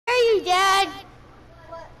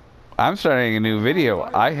I'm starting a new video.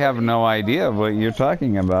 I have no idea what you're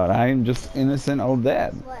talking about. I'm just innocent old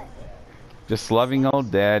dad. What? Just loving old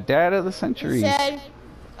dad. Dad of the century. You said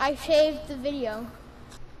I saved the video.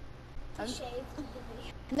 Saved the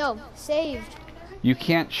video? No, saved. You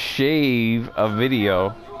can't shave a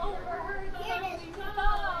video.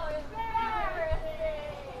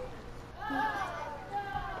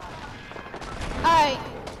 Alright.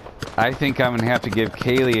 I think I'm gonna have to give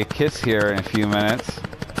Kaylee a kiss here in a few minutes.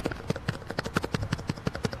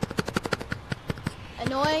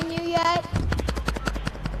 Annoying you yet?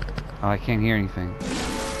 Oh, I can't hear anything.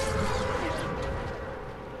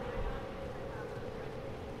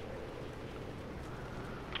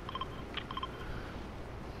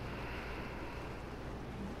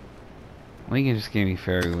 Lincoln just gave me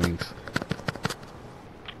fairy wings.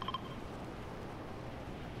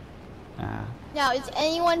 Now, is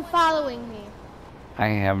anyone following me? I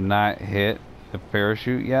have not hit the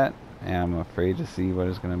parachute yet, and I'm afraid to see what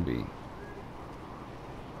it's gonna be.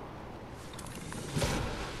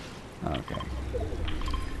 Okay.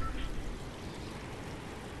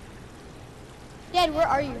 Dad, where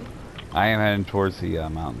are you? I am heading towards the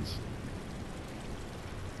mountains.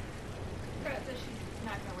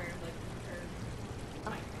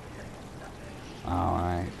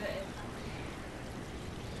 Alright.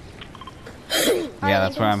 Yeah,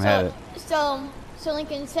 that's where I'm headed. So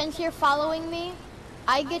Lincoln, since you're following me,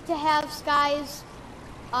 I get to have Sky's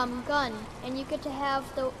gun, and you get to have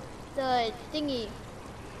the thingy.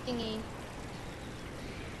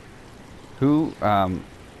 Who,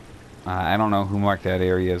 I don't know who marked that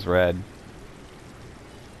area as red.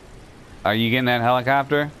 Are you getting that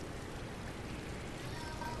helicopter?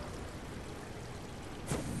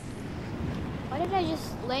 Why did I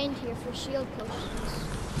just land here for shield potions?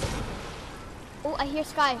 Oh, I hear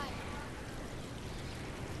Sky.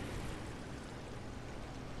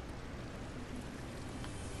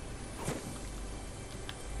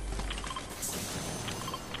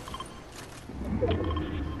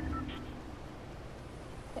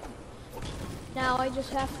 Now I just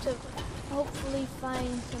have to hopefully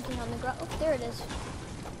find something on the ground. Oh, there it is.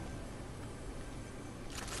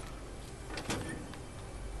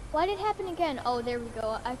 Why did it happen again? Oh, there we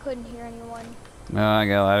go. I couldn't hear anyone. No, I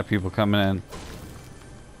got a lot of people coming in.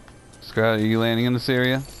 Scarlett, are you landing in this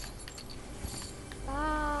area? Bye.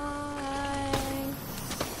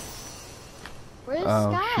 Where's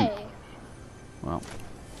Sky? Shoot. Well.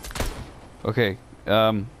 Okay,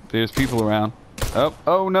 there's people around.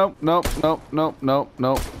 Oh, nope.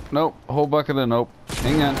 Whole bucket of nope.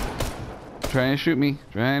 Hang on. Trying to shoot me.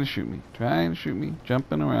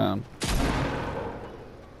 Jumping around.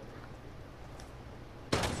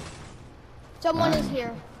 Someone is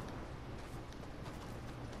here.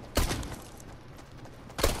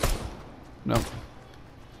 Nope.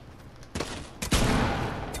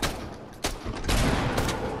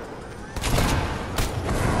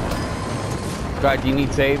 God, do you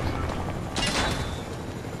need saved?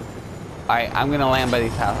 Alright, I'm gonna land by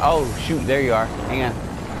these houses. Oh, shoot, there you are. Hang on.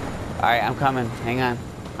 Alright, I'm coming. Hang on.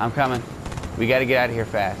 I'm coming. We gotta get out of here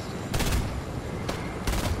fast.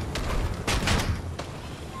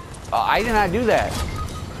 Oh, I did not do that.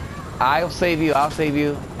 I'll save you.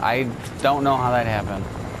 I don't know how that happened.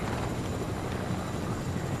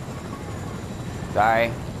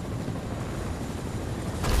 Die.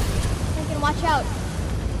 Lincoln, watch out.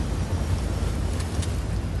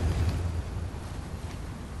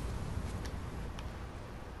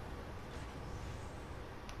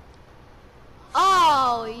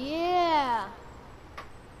 Oh, yeah.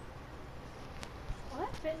 Will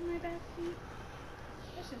that fit in my back seat?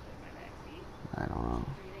 That should fit in my back seat. I don't know. Or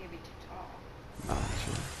you think it'd be too tall? Oh,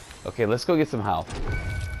 sure. Okay, let's go get some health. Okay,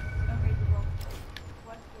 Google.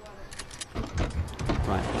 What's the weather?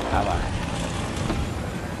 Come on, how about it?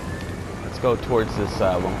 Let's go towards this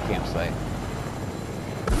one campsite.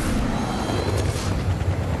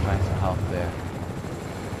 Find some health there.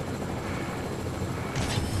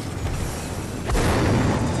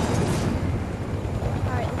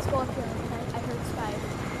 Alright, let's go up here. I heard Sky.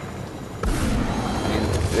 I mean,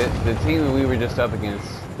 the team that we were just up against,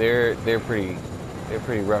 they're pretty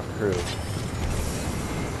rough crew.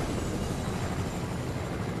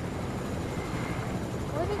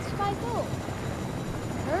 Where did Sky go?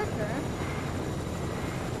 I heard her.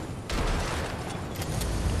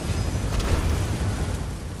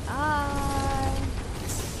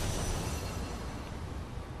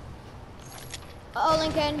 Uh-oh,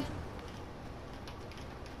 Lincoln.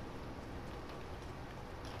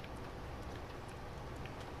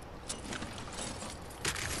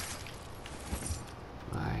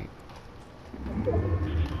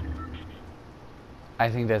 I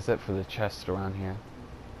think that's it for the chest around here.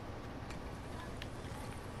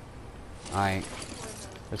 Alright.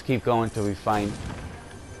 Let's keep going till we find...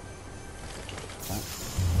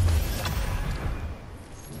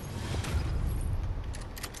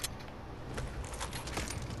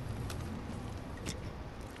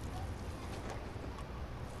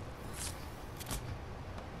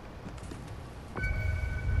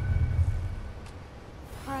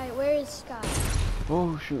 Alright, where is Sky?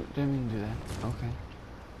 Oh shoot, didn't mean to do that. Okay.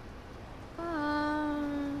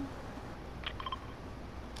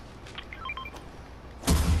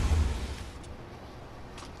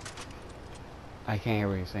 I can't hear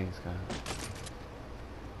what you're saying, Scott.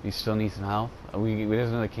 You still need some help? There's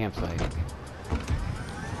another campsite.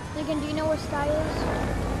 Lincoln, do you know where Sky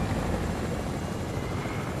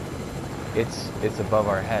is? It's above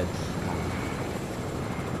our heads.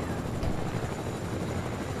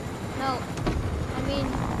 No. I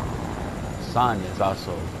mean... Sun is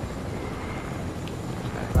also...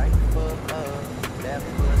 Right foot up, left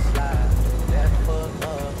foot slide, left foot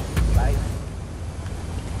up, right.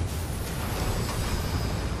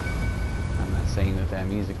 I'm not saying that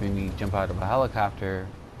music made me jump out of a helicopter,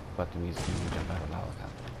 but the music made me jump out of a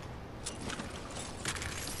helicopter.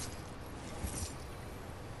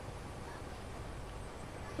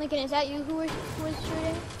 Lincoln, is that you who was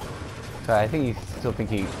shooting? So I think you still think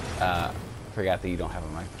he forgot that you don't have a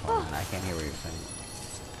microphone, and I can't hear what you're saying.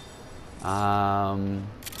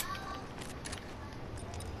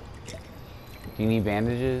 Do you need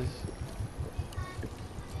bandages?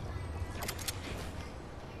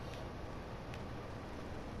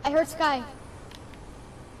 I heard Sky.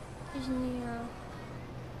 He's near.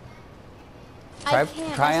 Try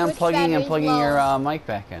unplugging and plugging low. your mic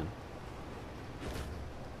back in.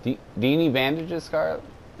 Do you need bandages, Scarlett?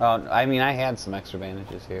 Oh, I mean, I had some extra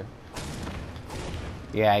bandages here.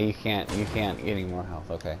 Yeah, you can't get any more health.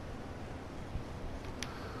 Okay.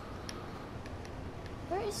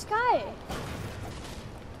 Where is Sky?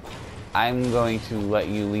 I'm going to let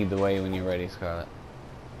you lead the way when you're ready, Scarlett.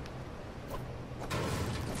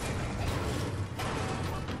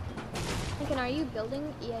 Lincoln, are you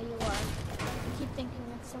building? Yeah, you are. I keep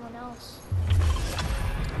thinking it's someone else.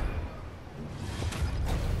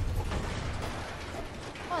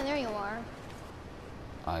 Oh, there you are.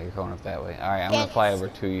 Oh, you're going up that way. All right, I'm gonna fly over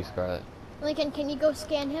to you, Scarlett. Lincoln, can you go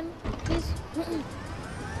scan him, please?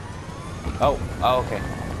 Oh, okay.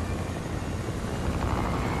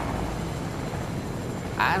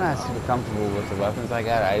 I'm not super comfortable with the weapons I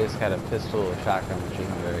got. I just got a pistol, a shotgun, which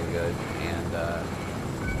isn't very good, and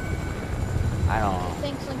I don't know.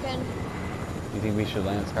 Thanks, Lincoln. You think we should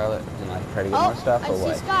land, Scarlett, and like try to get more stuff, or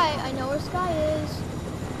what? I see Sky. I know where Sky is.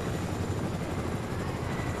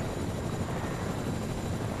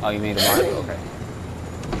 Oh, you made a mark? Okay.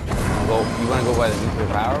 You want to go by the nuclear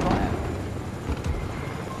power plant?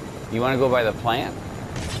 You want to go by the plant?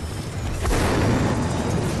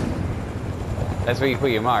 That's where you put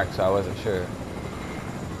your mark, so I wasn't sure.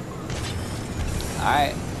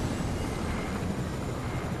 Alright.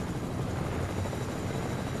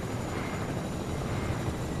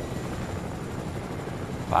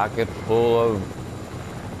 Pocket full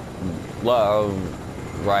of love,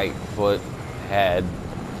 right foot, head.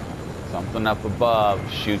 Something up above.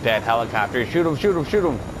 Shoot that helicopter. Shoot him, shoot him, shoot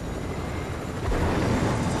him.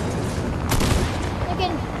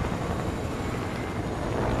 Lincoln.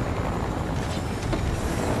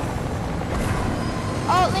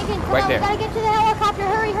 Oh, Lincoln, come Right on. there. We gotta get to the helicopter.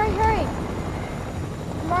 Hurry, hurry, hurry.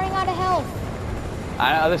 I'm running out of health.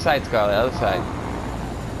 On the other side, Scarlett. Other side.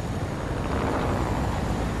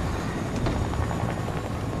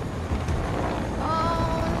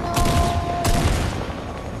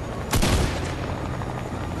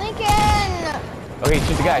 Okay,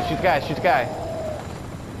 shoot the guy, shoot the guy, shoot the guy.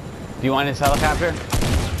 Do you want his helicopter?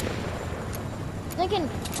 Lincoln,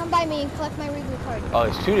 come by me and collect my reboot card. Oh,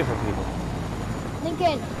 there's two different people.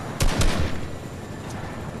 Lincoln.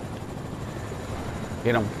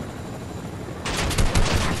 Get him.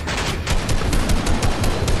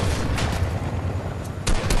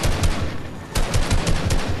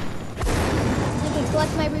 Lincoln,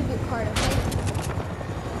 collect my reboot card, okay?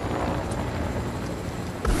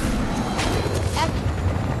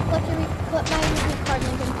 Collect my reboot card,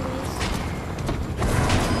 Lincoln, please.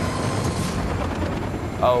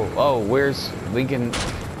 Oh, where's Lincoln?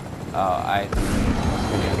 I think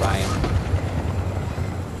he's nearby him.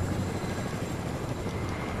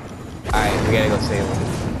 Alright, we gotta go save him.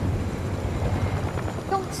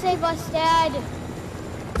 Don't save us, Dad.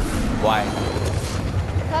 Why?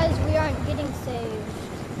 Because we aren't getting saved.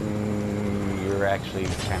 You're actually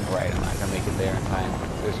kind of right. I'm not gonna make it there in time.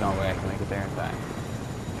 There's no way I can make it there in time.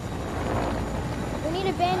 We need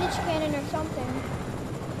a bandage cannon or something.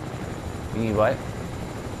 You need what?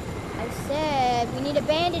 I said we need a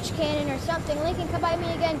bandage cannon or something. Lincoln, come by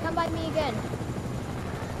me again. Come by me again.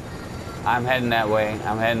 I'm heading that way.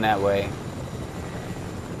 I'm heading that way.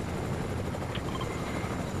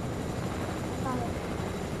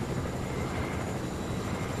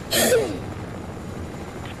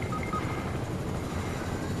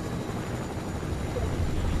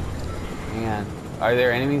 Man, are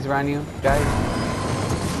there enemies around you, guys?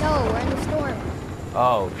 No, we're in the storm.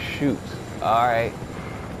 Oh, shoot. Alright.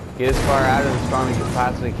 Get as far out of the storm as you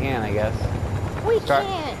possibly can, I guess. We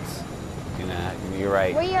can't. You're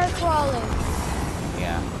right. We are crawling.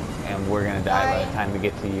 Yeah. And we're gonna die by the Sorry. time we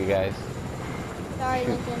get to you guys. Sorry, Shoot.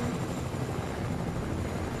 Lincoln.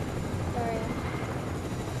 Sorry.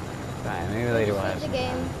 Fine, maybe later we'll have The some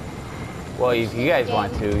game. time. Well, if you guys game.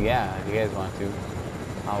 want to, yeah. If you guys want to.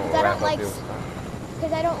 I'll Because I wrap don't up like your stuff.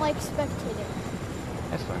 Because I don't like spectating.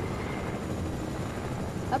 That's fine.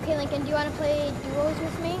 Okay, Lincoln, do you want to play duos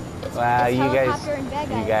with me? It's You helicopter and bad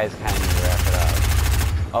guys. guys kind of need to wrap it up.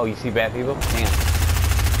 Oh, you see bad people? Damn.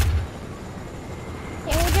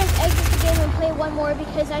 Can we just exit the game and play one more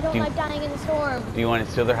because I don't Do you- like dying in the storm? Do you want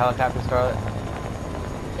to steal their helicopter, Scarlett?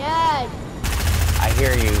 Dad, I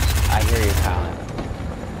hear you, Colin.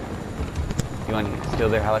 Do you want to steal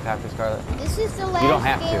their helicopter, Scarlett? this is the don't last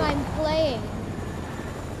have game to. I'm playing.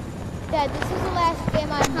 Dad, this is the last game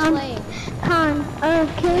I'm playing. Con,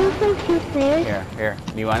 can we play 2 players? Here.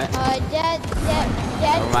 Do you want it? Dad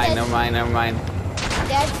Never mind.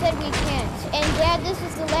 Dad said we can't. And Dad, this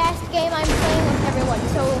is the last game I'm playing with everyone,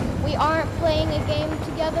 so we aren't playing a game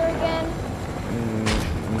together again.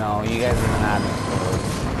 No, you guys have been on this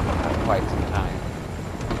for quite some time.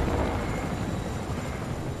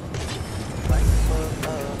 Right foot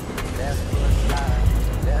up, left foot slide,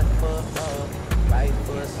 left foot up, right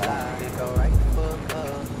foot slide. They go right foot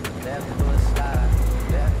up, left foot slide,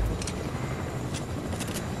 left foot.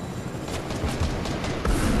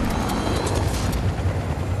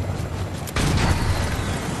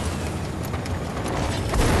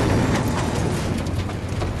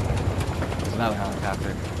 There's another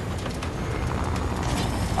helicopter.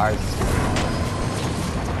 Ours is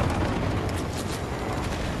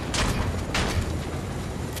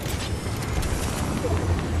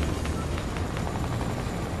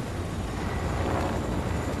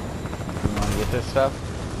You want to get this stuff?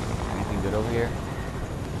 Anything good over here?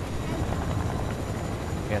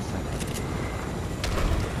 Yes.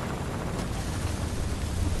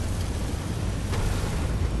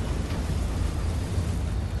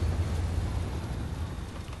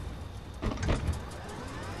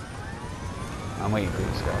 I'm waiting for you,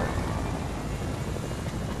 Scarlett.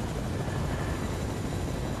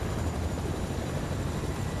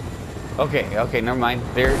 Okay, never mind.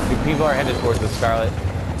 The people are headed towards the Scarlett.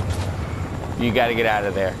 You got to get out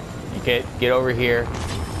of there. You get over here,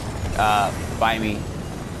 by me.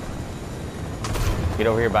 Get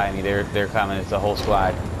over here by me. They're coming. It's a whole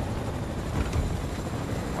squad.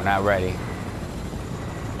 We're not ready.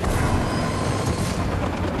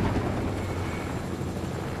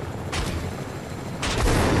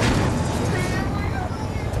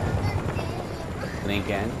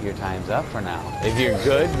 Lincoln, your time's up for now. If you're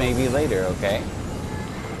good, maybe later, okay?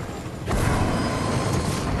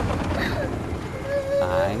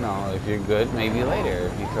 I know, if you're good, maybe later.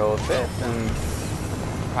 If you throw a fit, then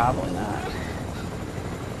probably not.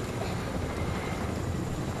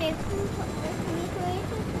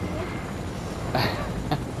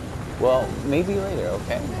 Well, maybe later,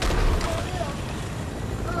 okay?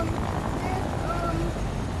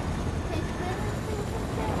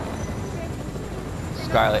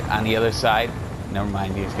 Scarlett, on the other side. Never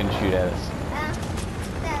mind, he's gonna shoot at us.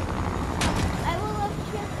 I will let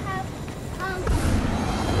you have,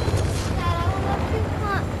 Dad, I will let you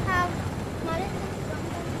have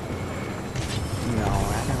No,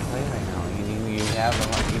 we're not gonna play right now.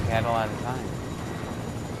 You've had a lot of time.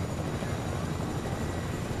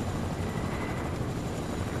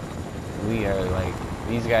 We are like,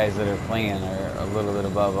 these guys that are playing are a little bit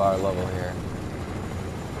above our level here.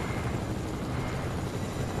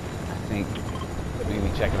 I think maybe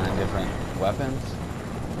checking on different weapons,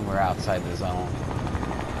 and we're outside the zone.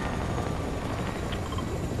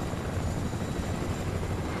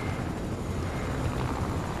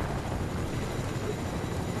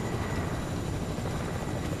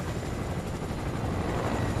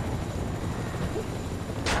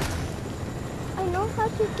 I know how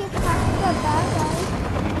to get past the bad guys.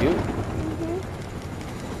 You do?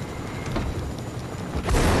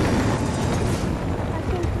 I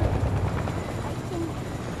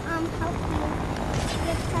can help you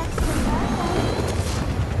get past the bad guys.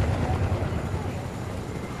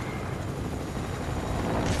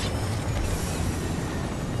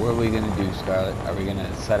 What are we gonna do, Scarlett? Are we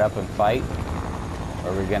gonna set up and fight? Or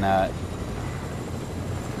are we gonna...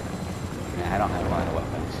 Man, I don't have a lot of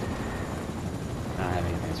weapons. I don't have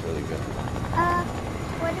anything that's really good.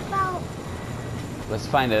 What about... Let's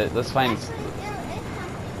find Actually, there is something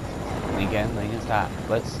Lincoln, stop.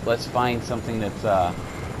 Let's find something that's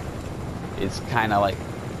it's kind of like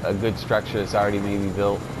a good structure that's already maybe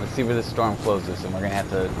built. Let's see where the storm closes, and we're gonna have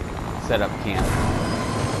to set up camp.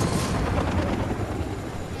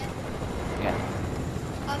 Yeah.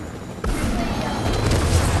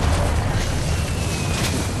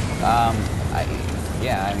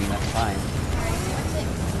 Yeah, I mean that's fine.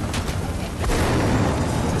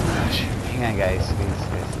 Gosh, hang on, guys. Is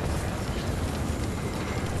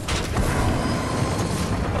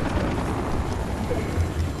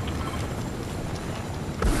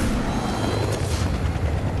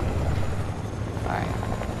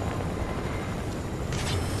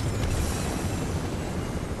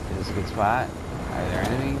this a good spot? Are there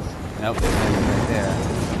enemies? Nope, there's enemies right there.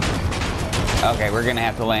 Okay, we're gonna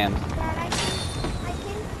have to land. Dad, I think,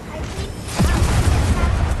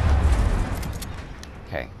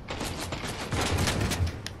 Okay.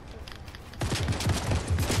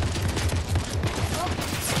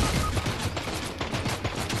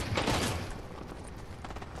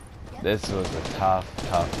 This was a tough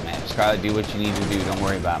match. Scarlett, do what you need to do. Don't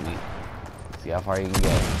worry about me. See how far you can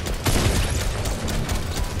get.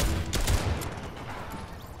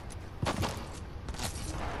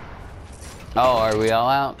 Oh, are we all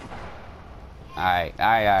out? Alright.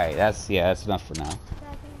 That's enough for now.